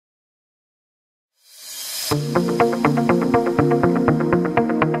Welcome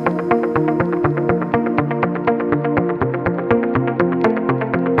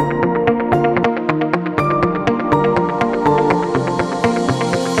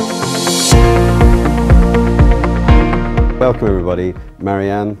everybody,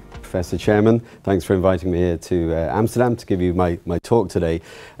 Marianne, Professor Chairman, thanks for inviting me here to Amsterdam to give you my talk today.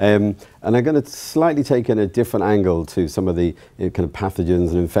 And I'm going to slightly take in a different angle to some of the kind of pathogens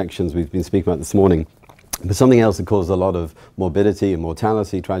and infections we've been speaking about this morning. But something else that causes a lot of morbidity and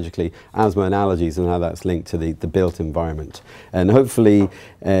mortality, tragically, asthma and allergies, and how that's linked to the built environment. And hopefully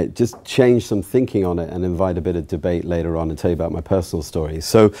just change some thinking on it and invite a bit of debate later on and tell you about my personal story.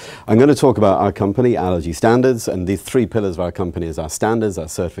 So I'm going to talk about our company, Allergy Standards, and these three pillars of our company is our standards, our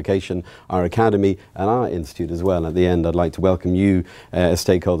certification, our academy, and our institute as well. And at the end, I'd like to welcome you as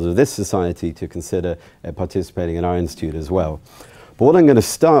stakeholders of this society to consider participating in our institute as well. But what I'm going to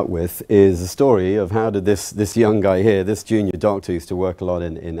start with is a story of how did this young guy here, this junior doctor, used to work a lot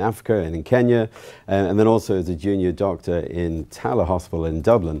in Africa and in Kenya, and then also as a junior doctor in Tala Hospital in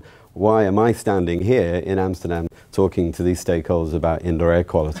Dublin. Why am I standing here in Amsterdam talking to these stakeholders about indoor air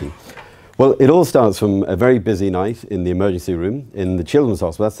quality? Well, it all starts from a very busy night in the emergency room in the Children's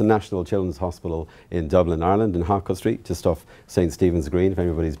Hospital. That's the National Children's Hospital in Dublin, Ireland, in Harcourt Street, just off St. Stephen's Green, if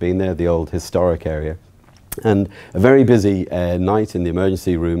anybody's been there, the old historic area. And a very busy night in the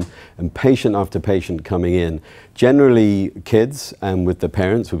emergency room, and patient after patient coming in, generally kids, and with the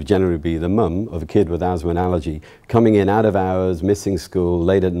parents, would generally be the mum of a kid with asthma and allergy, coming in out of hours, missing school,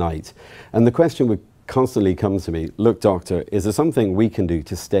 late at night. And the question would constantly come to me, look doctor, is there something we can do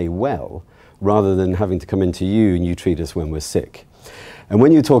to stay well, rather than having to come into you and you treat us when we're sick? And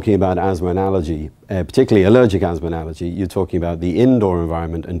when you're talking about asthma and allergy, particularly allergic asthma and allergy, you're talking about the indoor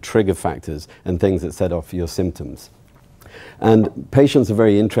environment and trigger factors and things that set off your symptoms. And patients are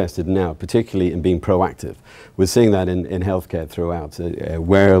very interested now, particularly in being proactive. We're seeing that in healthcare throughout,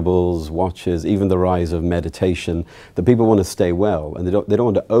 wearables, watches, even the rise of meditation, that people want to stay well and they don't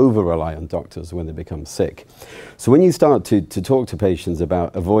want to over-rely on doctors when they become sick. So when you start to talk to patients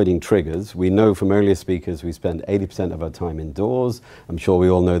about avoiding triggers, we know from earlier speakers we spend 80% of our time indoors. I'm sure we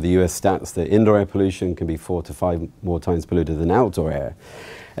all know the US stats that indoor air pollution can be 4 to 5 more times polluted than outdoor air.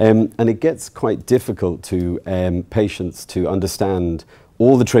 And it gets quite difficult to patients to understand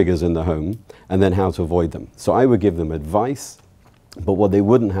all the triggers in the home and then how to avoid them. So I would give them advice, but what they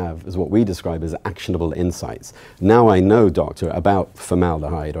wouldn't have is what we describe as actionable insights. Now I know, doctor, about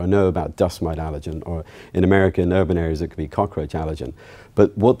formaldehyde, or I know about dust mite allergen, or in America, in urban areas, it could be cockroach allergen.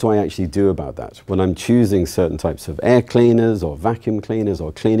 But what do I actually do about that? When I'm choosing certain types of air cleaners, or vacuum cleaners,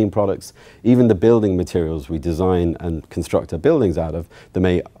 or cleaning products, even the building materials we design and construct our buildings out of, that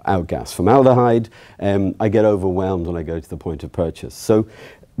may outgas formaldehyde, I get overwhelmed when I go to the point of purchase. So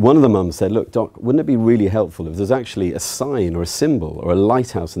one of the mums said, look, doc, wouldn't it be really helpful if there's actually a sign or a symbol or a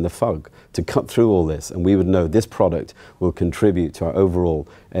lighthouse in the fog to cut through all this, and we would know this product will contribute to our overall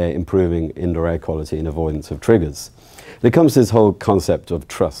improving indoor air quality and avoidance of triggers. And it comes to this whole concept of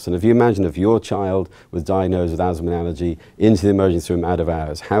trust. And if you imagine if your child was diagnosed with asthma and allergy into the emergency room out of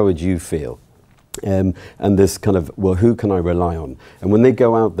hours, how would you feel? And this kind of, well, who can I rely on? And when they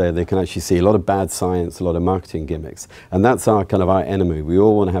go out there, they can actually see a lot of bad science, a lot of marketing gimmicks. And that's our kind of our enemy. We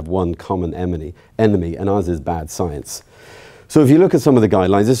all want to have one common enemy, and ours is bad science. So if you look at some of the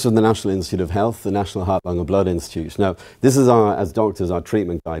guidelines, this is from the National Institute of Health, the National Heart, Lung and Blood Institute. Now, this is our, as doctors, our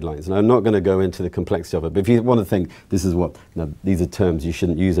treatment guidelines. And I'm not going to go into the complexity of it, but if you want to think, this is what, now, these are terms you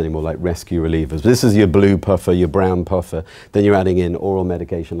shouldn't use anymore, like rescue relievers. This is your blue puffer, your brown puffer. Then you're adding in oral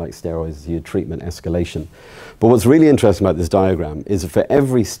medication like steroids, your treatment escalation. But what's really interesting about this diagram is that for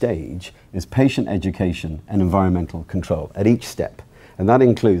every stage is patient education and environmental control at each step. And that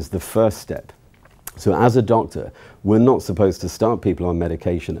includes the first step. So as a doctor, we're not supposed to start people on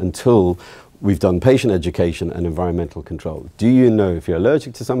medication until we've done patient education and environmental control. Do you know if you're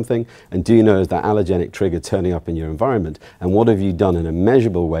allergic to something? And do you know is that allergenic trigger turning up in your environment? And what have you done in a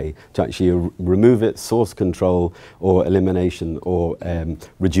measurable way to actually remove it, source control, or elimination, or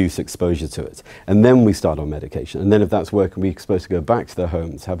reduce exposure to it? And then we start on medication. And then if that's working, we're supposed to go back to the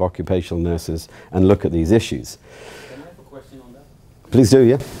homes, have occupational nurses, and look at these issues. Please do,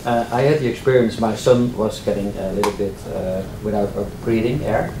 yeah. I had the experience, my son was getting a little bit without breathing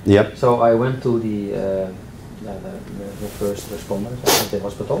air. Yep. So I went to the first responders at the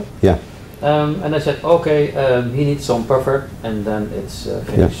hospital. Yeah. And I said, okay, he needs some buffer, and then it's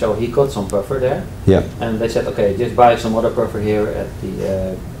finished. Yeah. So he got some buffer there. Yeah. And they said, okay, just buy some other buffer here at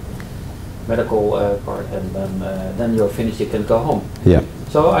the medical part, and then you're finished, you can go home. Yeah.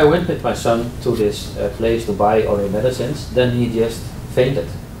 So I went with my son to this place to buy other medicines. Then he just fainted.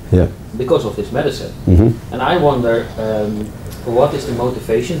 because of this medicine. Mm-hmm. And I wonder, what is the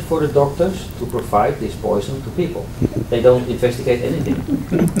motivation for the doctors to provide this poison to people? They don't investigate anything.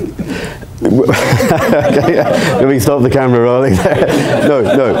 Let me stop the camera rolling there. No,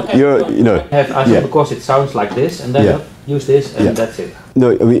 Have asthma because it sounds like this, and then use this, and that's it.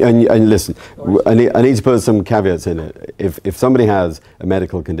 No, I mean, and listen, I need to put some caveats in it. If somebody has a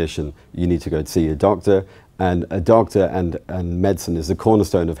medical condition, you need to go see a doctor. And a doctor and medicine is the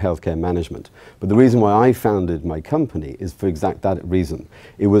cornerstone of healthcare management. But the reason why I founded my company is for exact that reason.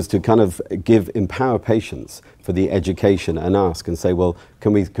 It was to kind of empower patients for the education and ask and say, well,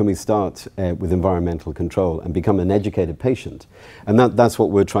 can we start with environmental control and become an educated patient? And that's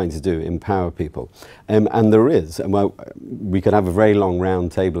what we're trying to do, empower people. And there is, and well, we could have a very long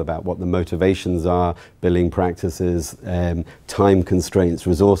round table about what the motivations are, billing practices, time constraints,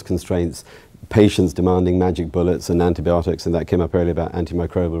 resource constraints, patients demanding magic bullets and antibiotics, and that came up earlier about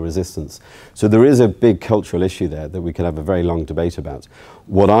antimicrobial resistance. So there is a big cultural issue there that we could have a very long debate about.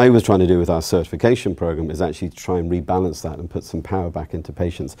 What I was trying to do with our certification program is actually to try and rebalance that and put some power back into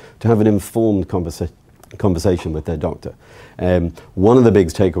patients to have an informed conversation with their doctor. One of the big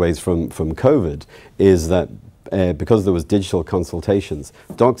takeaways from COVID is that because there was digital consultations,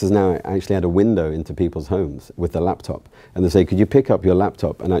 doctors now actually had a window into people's homes with a laptop. And they say, could you pick up your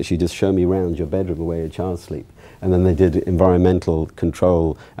laptop and actually just show me around your bedroom where your child sleep? And then they did environmental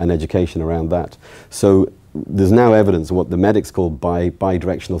control and education around that. So there's now evidence of what the medics call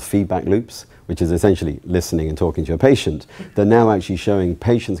bi-directional feedback loops, which is essentially listening and talking to a patient. They're now actually showing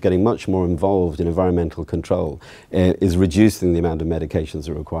patients getting much more involved in environmental control is reducing the amount of medications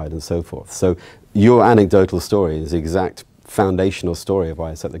that are required and so forth. So your anecdotal story is the exact foundational story of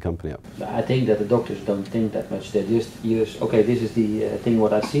why I set the company up. I think that the doctors don't think that much. They just use, okay, this is the thing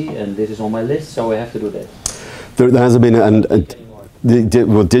what I see, and this is on my list, so I have to do that. There hasn't been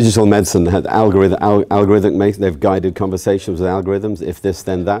well, digital medicine had algorithmic, they've guided conversations with algorithms, if this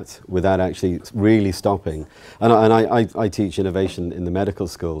then that, without actually really stopping. And I teach innovation in the medical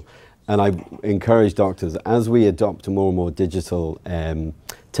school, and I encourage doctors, as we adopt more and more digital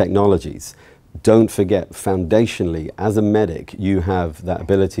technologies, don't forget, foundationally, as a medic, you have that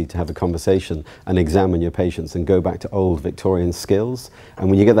ability to have a conversation and examine your patients and go back to old Victorian skills. And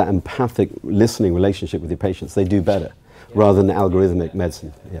when you get that empathic listening relationship with your patients, they do better, rather than algorithmic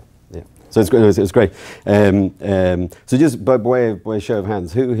medicine. So it's great. So just by way of show of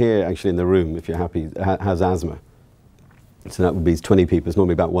hands, who here actually in the room, if you're happy, has asthma? So that would be 20 people. It's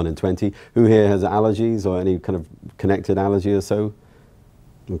normally about 1 in 20. Who here has allergies or any kind of connected allergy or so?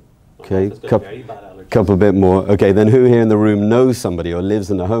 Okay, couple bit more. Okay, then who here in the room knows somebody or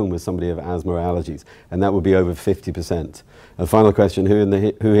lives in a home with somebody with asthma or allergies? And that would be over 50%. And final question: who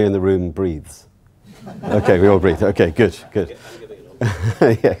here in the room breathes? Okay, we all breathe. Okay, good.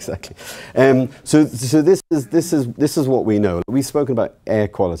 Yeah, exactly. So this is what we know. We've spoken about air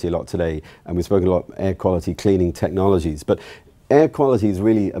quality a lot today, and we've spoken a lot about air quality cleaning technologies, but air quality is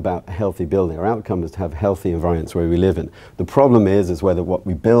really about a healthy building. Our outcome is to have healthy environments where we live in. The problem is whether what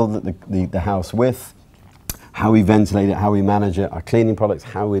we build the house with, how we ventilate it, how we manage it, our cleaning products,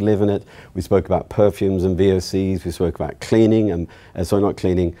 how we live in it. We spoke about perfumes and VOCs. We spoke about cleaning and, sorry, not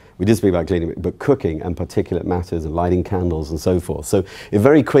cleaning. We did speak about cleaning, but cooking and particulate matters and lighting candles and so forth. So it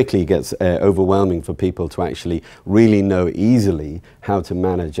very quickly gets overwhelming for people to actually really know easily how to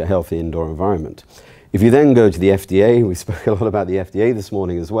manage a healthy indoor environment. If you then go to the FDA, we spoke a lot about the FDA this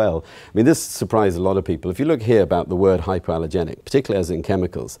morning as well. I mean, this surprised a lot of people. If you look here about the word hypoallergenic, particularly as in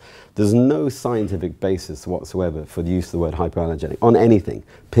chemicals, there's no scientific basis whatsoever for the use of the word hypoallergenic on anything.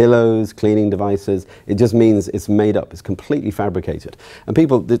 Pillows, cleaning devices, it just means it's made up, it's completely fabricated. And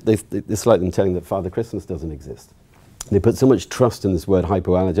people, it's like them telling that Father Christmas doesn't exist. They put so much trust in this word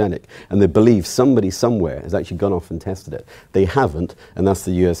hypoallergenic, and they believe somebody somewhere has actually gone off and tested it. They haven't, and that's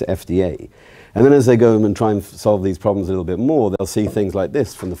the US FDA. And then as they go and try and solve these problems a little bit more, they'll see things like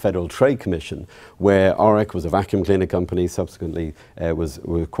this from the Federal Trade Commission, where Orec was a vacuum cleaner company, subsequently was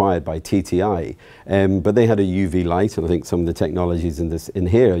acquired by TTI. But they had a UV light, and I think some of the technologies in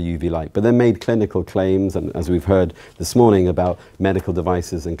here are UV light. But they made clinical claims, and as we've heard this morning about medical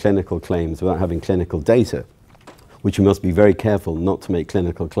devices and clinical claims without having clinical data, which we must be very careful not to make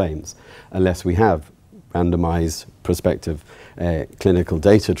clinical claims unless we have randomized prospective clinical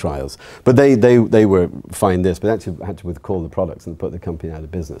data trials. But they were find this, but actually had to recall the products and put the company out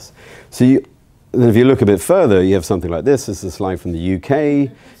of business. So then if you look a bit further, you have something like this. This is a slide from the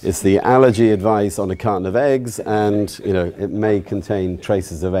UK. It's the allergy advice on a carton of eggs, and it may contain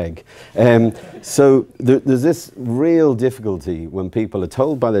traces of egg. So there's this real difficulty when people are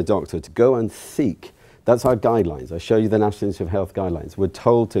told by their doctor to go and seek That's our guidelines. I show you the National Institute of Health guidelines. We're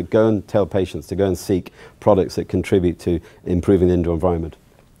told to go and tell patients to go and seek products that contribute to improving the indoor environment.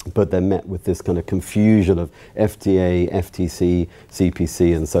 But they're met with this kind of confusion of FDA, FTC,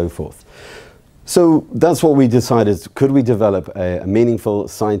 CPC, and so forth. So that's what we decided. Could we develop a meaningful,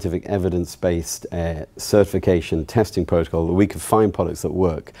 scientific, evidence-based certification testing protocol that we could find products that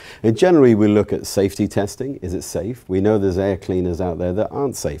work? And generally, we look at safety testing. Is it safe? We know there's air cleaners out there that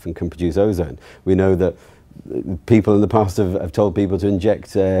aren't safe and can produce ozone. We know that people in the past have told people to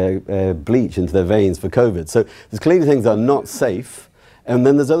inject bleach into their veins for COVID. So there's clearly things that are not safe. And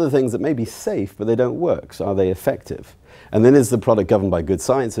then there's other things that may be safe, but they don't work. So are they effective? And then is the product governed by good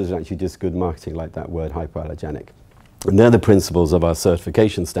science, or is it actually just good marketing, like that word hypoallergenic? And they're the principles of our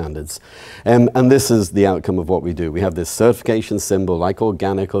certification standards. And this is the outcome of what we do. We have this certification symbol, like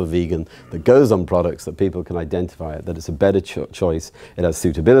organic or vegan, that goes on products that people can identify it, that it's a better choice. It has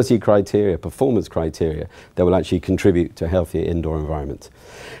suitability criteria, performance criteria that will actually contribute to a healthier indoor environment.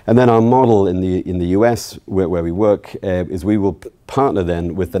 And then our model in the US, where we work, is we will partner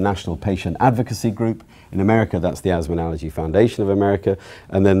then with the National Patient Advocacy Group. In America, that's the Asthma and Allergy Foundation of America,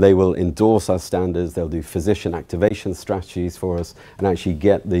 and then they will endorse our standards. They'll do physician activation strategies for us and actually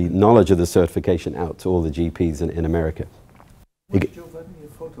get the knowledge of the certification out to all the GPs in America.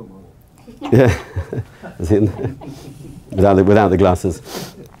 Photo model. Yeah, without the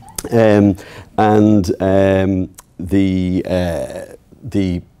glasses.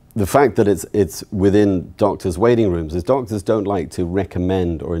 The fact that it's within doctors' waiting rooms is doctors don't like to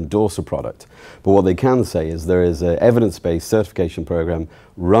recommend or endorse a product. But what they can say is there is an evidence-based certification program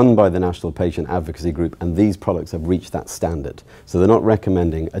run by the National Patient Advocacy Group, and these products have reached that standard. So they're not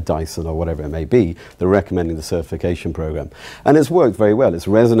recommending a Dyson or whatever it may be, they're recommending the certification program. And it's worked very well. It's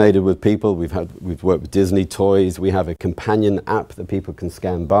resonated with people. We've worked with Disney toys. We have a companion app that people can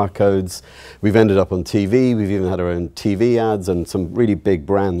scan barcodes. We've ended up on TV. We've even had our own TV ads, and some really big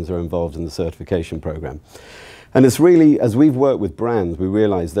brands are involved in the certification program. And it's really, as we've worked with brands, we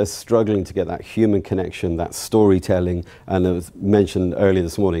realize they're struggling to get that human connection, that storytelling. And as mentioned earlier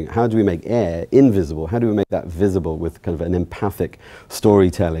this morning, how do we make air invisible? How do we make that visible with kind of an empathic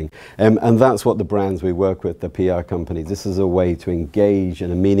storytelling? And that's what the brands we work with, the PR companies, this is a way to engage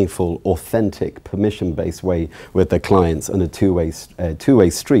in a meaningful, authentic, permission-based way with their clients, and a two-way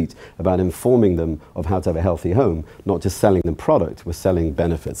street about informing them of how to have a healthy home, not just selling them product, we're selling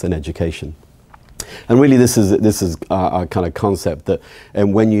benefits and education. And really this is our kind of concept that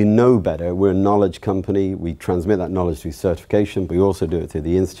when you know better, we're a knowledge company, we transmit that knowledge through certification, but we also do it through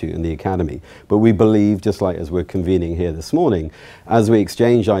the Institute and the Academy. But we believe, just like as we're convening here this morning, as we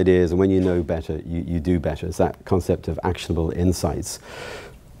exchange ideas and when you know better, you do better. It's that concept of actionable insights.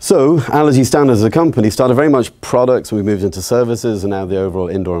 So, Allergy Standards as a company started very much products, we moved into services, and now the overall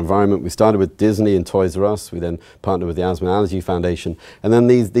indoor environment. We started with Disney and Toys R Us, we then partnered with the Asthma and Allergy Foundation, and then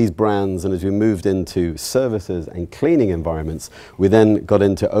these brands, and as we moved into services and cleaning environments, we then got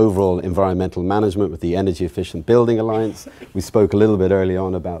into overall environmental management with the Energy Efficient Building Alliance. We spoke a little bit early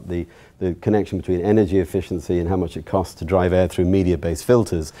on about the connection between energy efficiency and how much it costs to drive air through media-based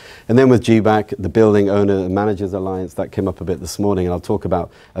filters. And then with GBAC, the Building Owner and Managers Alliance, that came up a bit this morning, and I'll talk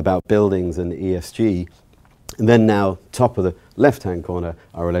about buildings and ESG. And then now, top of the left-hand corner,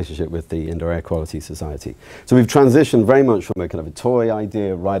 our relationship with the Indoor Air Quality Society. So we've transitioned very much from a kind of a toy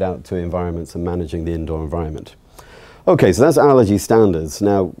idea right out to environments and managing the indoor environment. Okay, so that's allergy standards.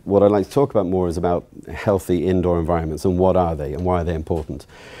 Now, what I'd like to talk about more is about healthy indoor environments and what are they and why are they important.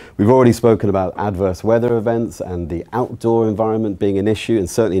 We've already spoken about adverse weather events and the outdoor environment being an issue, and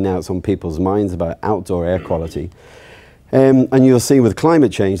certainly now it's on people's minds about outdoor air quality. And you'll see with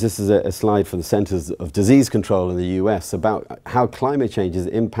climate change, this is a slide from the Centers of Disease Control in the US about how climate change is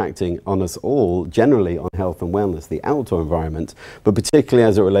impacting on us all, generally on health and wellness, the outdoor environment, but particularly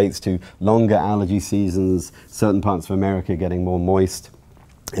as it relates to longer allergy seasons, certain parts of America getting more moist,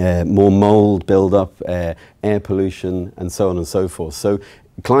 more mold build-up, air pollution, and so on and so forth. So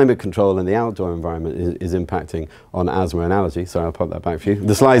climate control in the outdoor environment is impacting on asthma and allergy. Sorry, I'll pop that back for you.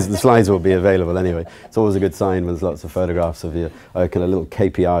 The slides will be available anyway. It's always a good sign when there's lots of photographs of you, kind of little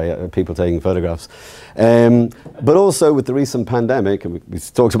KPI, people taking photographs. But also with the recent pandemic, and we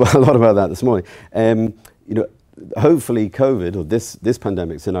talked about a lot about that this morning, you know, hopefully COVID, or this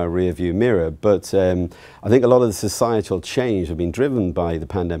pandemic's in our rear view mirror, but I think a lot of the societal change have been driven by the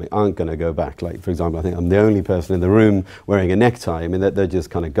pandemic aren't going to go back. Like, for example, I think I'm the only person in the room wearing a necktie. I mean, they're just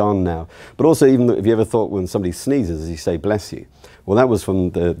kind of gone now. But also, even if you ever thought when somebody sneezes, you say, bless you. Well, that was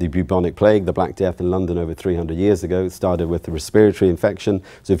from the bubonic plague, the Black Death in London over 300 years ago. It started with a respiratory infection.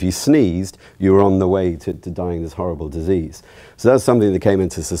 So if you sneezed, you were on the way to dying this horrible disease. So that's something that came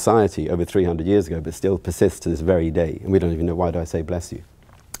into society over 300 years ago, but still persists to this very day. And we don't even know, why do I say bless you?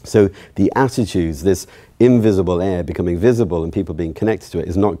 So the attitudes, this invisible air becoming visible and people being connected to it,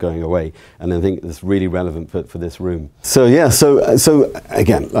 is not going away. And I think it's really relevant for this room. So yeah, so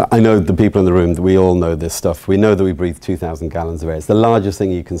again, I know the people in the room, we all know this stuff. We know that we breathe 2,000 gallons of air. It's the largest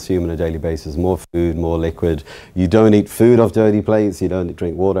thing you consume on a daily basis. More food, more liquid. You don't eat food off dirty plates. You don't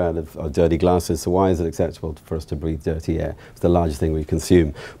drink water out of dirty glasses. So why is it acceptable for us to breathe dirty air? It's the largest thing we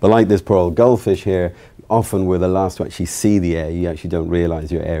consume. But like this poor old goldfish here, often we're the last to actually see the air. You actually don't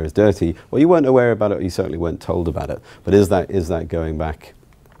realize your air is dirty. Well, you weren't aware about it, or you certainly weren't told about it. But is that going back?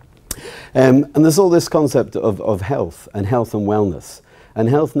 And there's all this concept of health and wellness. And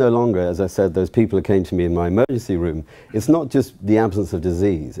health no longer, as I said, those people who came to me in my emergency room, it's not just the absence of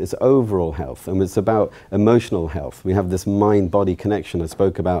disease, it's overall health, and it's about emotional health. We have this mind-body connection. I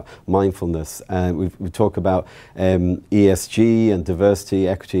spoke about mindfulness, and we talk about ESG and diversity,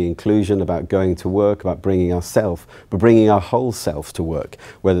 equity, inclusion, about going to work, about bringing ourself, but bringing our whole self to work,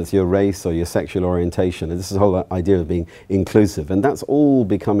 whether it's your race or your sexual orientation. And this is the whole idea of being inclusive, and that's all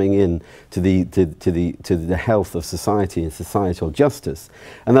becoming in to the health of society and societal justice.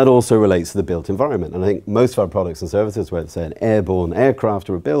 And that also relates to the built environment. And I think most of our products and services, whether it's an airborne aircraft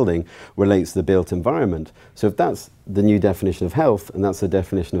or a building, relates to the built environment. So if that's the new definition of health, and that's the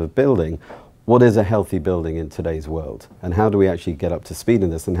definition of a building, what is a healthy building in today's world? And how do we actually get up to speed in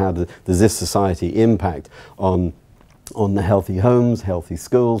this? And how does this society impact on the healthy homes, healthy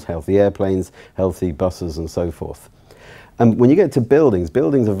schools, healthy airplanes, healthy buses, and so forth? And when you get to buildings,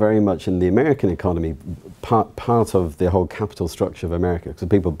 buildings are very much in the American economy part of the whole capital structure of America. So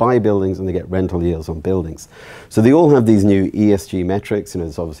people buy buildings and they get rental yields on buildings. So they all have these new ESG metrics. You know,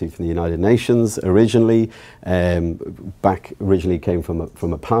 it's obviously from the United Nations originally. Originally came from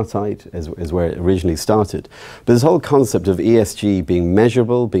apartheid, is where it originally started. But this whole concept of ESG being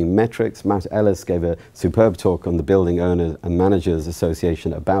measurable, being metrics. Matt Ellis gave a superb talk on the Building Owners and Managers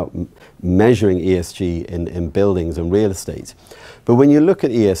Association about measuring ESG in buildings and real estate. But when you look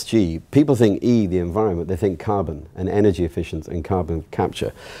at ESG, people think E, the environment, they think carbon and energy efficiency and carbon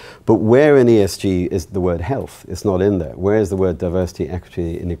capture. But where in ESG is the word health? It's not in there. Where is the word diversity,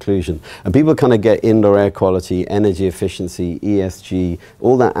 equity, and inclusion? And people kind of get indoor air quality, energy efficiency, ESG,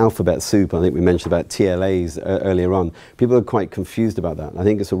 all that alphabet soup. I think we mentioned about TLAs earlier on. People are quite confused about that. I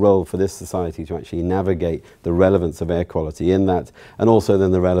think it's a role for this society to actually navigate the relevance of air quality in that, and also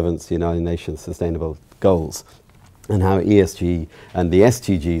then the relevance to United Nations Sustainable Goals, and how ESG and the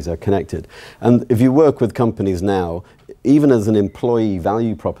SDGs are connected. And if you work with companies now, even as an employee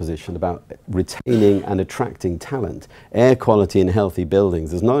value proposition about retaining and attracting talent, air quality in healthy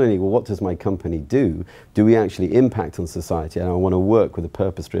buildings is not only, well, what does my company do we actually impact on society, and I want to work with a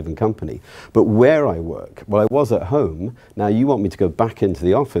purpose-driven company, but where I work, well, I was at home, now you want me to go back into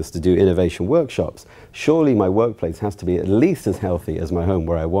the office to do innovation workshops. Surely my workplace has to be at least as healthy as my home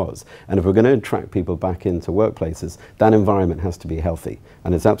where I was. And if we're going to attract people back into workplaces, that environment has to be healthy.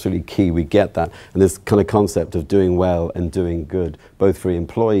 And it's absolutely key we get that. And this kind of concept of doing well and doing good, both for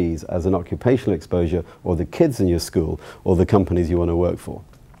employees as an occupational exposure, or the kids in your school, or the companies you want to work for.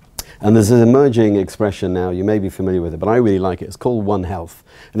 And there's an emerging expression now, you may be familiar with it, but I really like it. It's called One Health.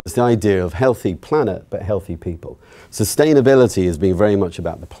 And it's the idea of healthy planet, but healthy people. Sustainability has been very much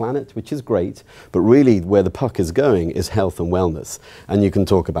about the planet, which is great, but really where the puck is going is health and wellness. And you can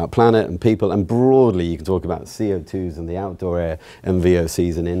talk about planet and people, and broadly you can talk about CO2s and the outdoor air, and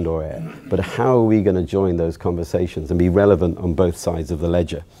VOCs and indoor air. But how are we going to join those conversations and be relevant on both sides of the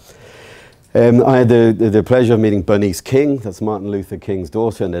ledger? I had the pleasure of meeting Bernice King, that's Martin Luther King's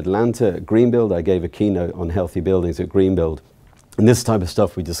daughter, in Atlanta at Greenbuild. I gave a keynote on healthy buildings at Greenbuild. And this type of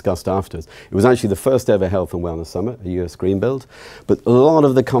stuff we discussed afterwards. It was actually the first ever Health and Wellness Summit at US Greenbuild. But a lot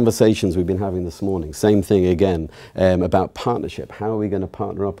of the conversations we've been having this morning, same thing again, about partnership. How are we going to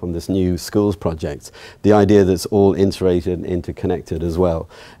partner up on this new schools project? The idea that it's all integrated and interconnected as well.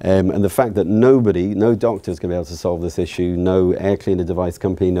 And the fact that no doctor is going to be able to solve this issue, no air cleaner device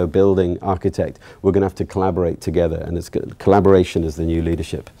company, no building architect. We're going to have to collaborate together, and collaboration is the new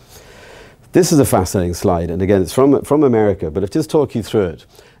leadership. This is a fascinating slide, and again, it's from America, but I'll just talk you through it.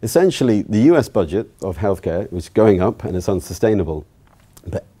 Essentially, the US budget of healthcare is going up, and it's unsustainable.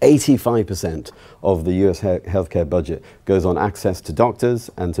 But 85% of the US healthcare budget goes on access to doctors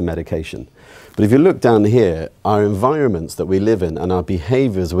and to medication. But if you look down here, our environments that we live in and our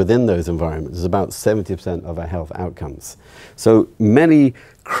behaviors within those environments is about 70% of our health outcomes. So many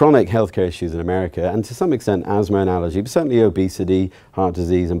chronic healthcare issues in America, and to some extent asthma and allergy, but certainly obesity, heart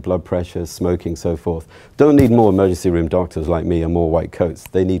disease and blood pressure, smoking, so forth, don't need more emergency room doctors like me and more white coats.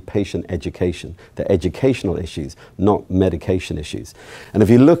 They need patient education. They're educational issues, not medication issues. And if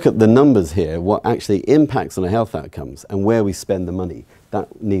you look at the numbers here, what actually impacts on the health outcomes and where we spend the money,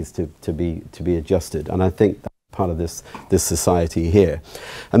 that needs to be adjusted. And I think that's part of this society here.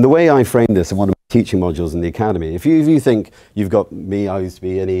 And the way I frame this in one of my teaching modules in the academy, if you think you've got me, I used to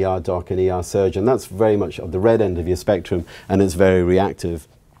be an ER doc, an ER surgeon, that's very much at the red end of your spectrum, and it's very reactive.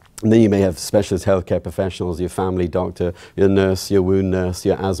 And then you may have specialist healthcare professionals, your family doctor, your nurse, your wound nurse,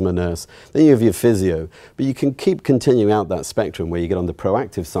 your asthma nurse. Then you have your physio. But you can keep continuing out that spectrum where you get on the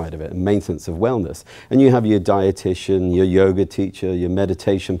proactive side of it and maintenance of wellness. And you have your dietitian, your yoga teacher, your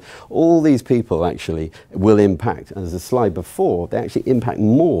meditation. All these people actually will impact. And as a slide before, they actually impact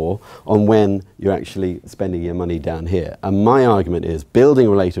more on when you're actually spending your money down here. And my argument is building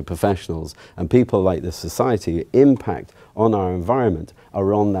related professionals and people like this society impact on our environment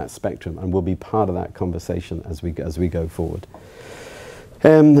are on that spectrum and will be part of that conversation as we go forward.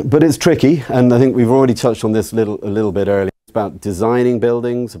 But it's tricky, and I think we've already touched on this a little bit earlier. It's about designing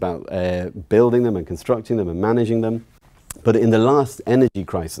buildings, about building them and constructing them and managing them. But in the last energy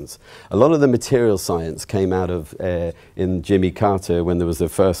crisis, a lot of the material science came out of in Jimmy Carter when there was the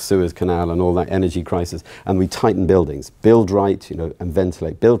first Suez Canal and all that energy crisis, and we tightened buildings. Build right, and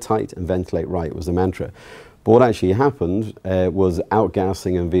ventilate. Build tight and ventilate right was the mantra. But what actually happened was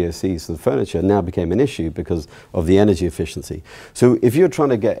outgassing and VOCs to the furniture now became an issue because of the energy efficiency. So if you're trying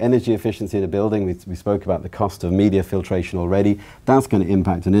to get energy efficiency in a building, we spoke about the cost of media filtration already, that's going to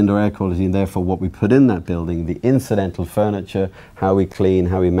impact on indoor air quality and therefore what we put in that building, the incidental furniture, how we clean,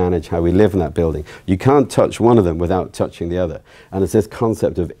 how we manage, how we live in that building. You can't touch one of them without touching the other. And it's this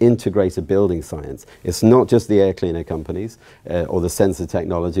concept of integrated building science. It's not just the air cleaner companies or the sensor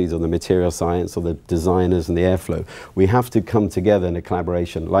technologies or the material science or the designers and the airflow. We have to come together in a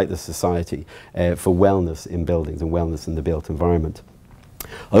collaboration like the society for wellness in buildings and wellness in the built environment.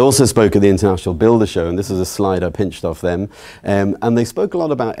 I also spoke at the International Builder Show, and this is a slide I pinched off them, and they spoke a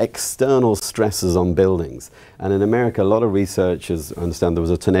lot about external stresses on buildings. And in America, a lot of researchers, I understand there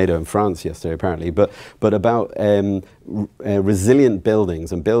was a tornado in France yesterday apparently, but about resilient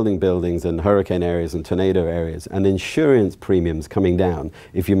buildings and building buildings in hurricane areas and tornado areas, and insurance premiums coming down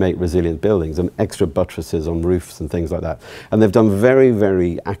if you make resilient buildings and extra buttresses on roofs and things like that. And they've done very,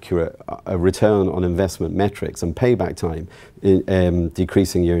 very accurate return on investment metrics and payback time in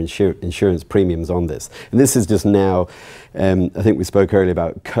decreasing your insurance premiums on this. And this is just now, I think we spoke earlier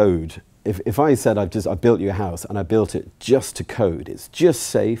about code. If I said I built you a house and I built it just to code, it's just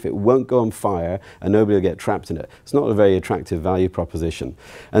safe, it won't go on fire and nobody will get trapped in it. It's not a very attractive value proposition.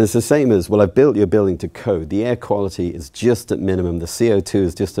 And it's the same as, well, I've built your building to code. The air quality is just at minimum, the CO2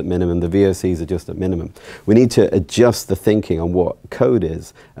 is just at minimum, the VOCs are just at minimum. We need to adjust the thinking on what code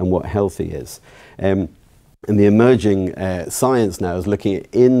is and what healthy is. And the emerging science now is looking at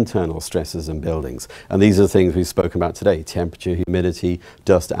internal stresses in buildings. And these are the things we've spoken about today: temperature, humidity,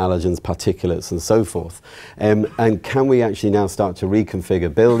 dust, allergens, particulates, and so forth. And can we actually now start to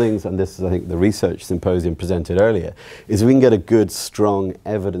reconfigure buildings? And this is, I think, the research symposium presented earlier, is we can get a good, strong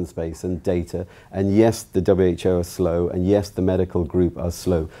evidence base and data. And yes, the WHO are slow, and yes, the medical group are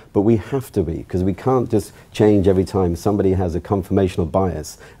slow. But we have to be, because we can't just change every time somebody has a confirmational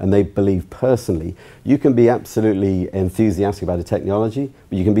bias and they believe personally. You can be absolutely enthusiastic about a technology,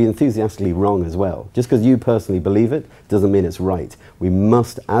 but you can be enthusiastically wrong as well. Just because you personally believe it doesn't mean it's right. We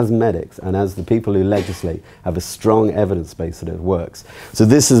must, as medics and as the people who legislate, have a strong evidence base that it works. So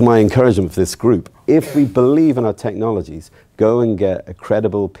this is my encouragement for this group. If we believe in our technologies, go and get a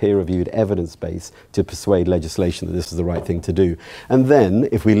credible, peer-reviewed evidence base to persuade legislation that this is the right thing to do. And then,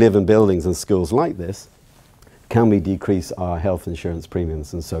 if we live in buildings and schools like this, can we decrease our health insurance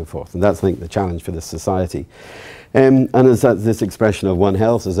premiums and so forth? And that's, I think, the challenge for this society. And as this expression of One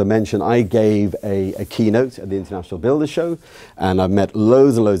Health, as I mentioned, I gave a keynote at the International Builder Show, and I've met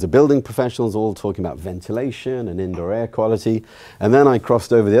loads and loads of building professionals all talking about ventilation and indoor air quality. And then I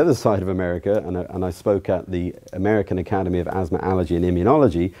crossed over the other side of America, and I spoke at the American Academy of Asthma, Allergy and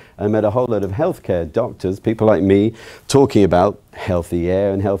Immunology, and met a whole load of healthcare doctors, people like me, talking about healthy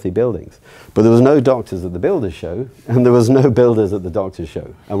air and healthy buildings. But there was no doctors at the Builder Show, and there was no builders at the Doctor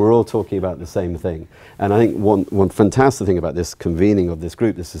Show, and we're all talking about the same thing. And I think one fantastic thing about this convening of this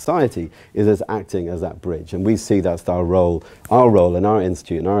group, this society, is it's acting as that bridge. And we see that's our role in our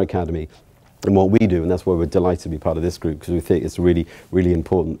institute, in our academy, and what we do, and that's why we're delighted to be part of this group, because we think it's a really, really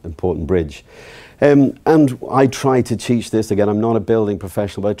important bridge. And I try to teach this, again, I'm not a building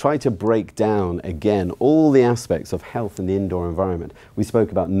professional, but I try to break down, again, all the aspects of health in the indoor environment. We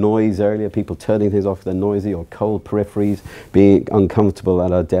spoke about noise earlier, people turning things off if they're noisy, or cold peripheries, being uncomfortable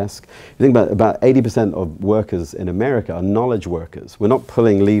at our desk. You think about 80% of workers in America are knowledge workers. We're not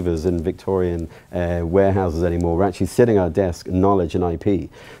pulling levers in Victorian warehouses anymore. We're actually sitting at our desk, knowledge and IP.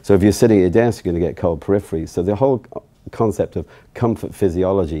 So if you're sitting at your desk, you're going to get cold peripheries. So the whole concept of comfort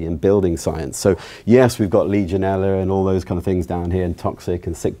physiology and building science. So yes, we've got Legionella and all those kind of things down here, and toxic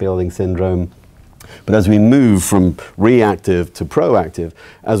and sick building syndrome. But as we move from reactive to proactive,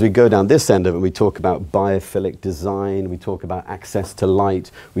 as we go down this end of it, we talk about biophilic design, we talk about access to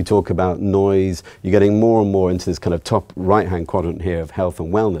light, we talk about noise. You're getting more and more into this kind of top right-hand quadrant here of health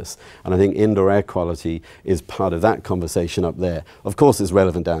and wellness. And I think indoor air quality is part of that conversation up there. Of course, it's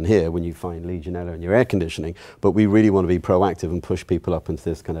relevant down here when you find Legionella in your air conditioning, but we really want to be proactive and push people up into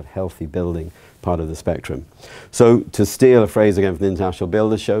this kind of healthy building part of the spectrum. So to steal a phrase again from the International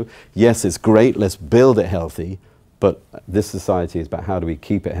Builders Show, yes, it's great, let's build it healthy, but this society is about how do we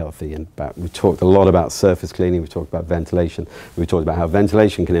keep it healthy. And we've talked a lot about surface cleaning, we've talked about ventilation, we've talked about how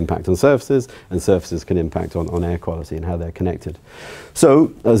ventilation can impact on surfaces, and surfaces can impact on air quality and how they're connected.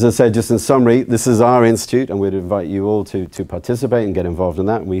 So, as I said, just in summary, this is our institute, and we'd invite you all to participate and get involved in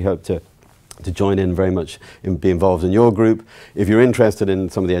that, and we hope to join in very much and be involved in your group. If you're interested in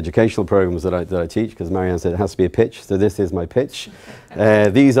some of the educational programs that I teach, because Marianne said it has to be a pitch, so this is my pitch.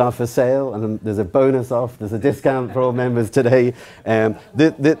 These are for sale, and there's a bonus off, there's a discount for all members today.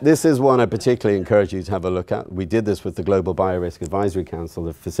 This is one I particularly encourage you to have a look at. We did this with the Global Biorisk Advisory Council,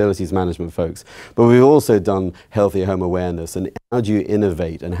 the facilities management folks, but we've also done healthier home awareness, and how do you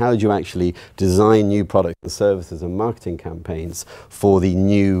innovate, and how do you actually design new products and services and marketing campaigns for the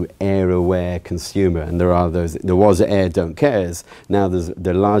new air-aware consumer. And there was air don't cares, now there's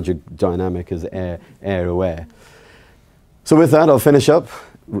the larger dynamic as air aware. So with that, I'll finish up,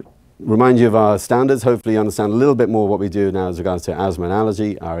 remind you of our standards. Hopefully you understand a little bit more what we do now as regards to asthma and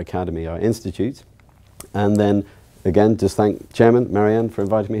allergy, our academy, our institute. And then again, just thank Chairman Marianne for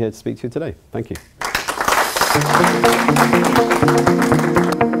inviting me here to speak to you today. Thank you.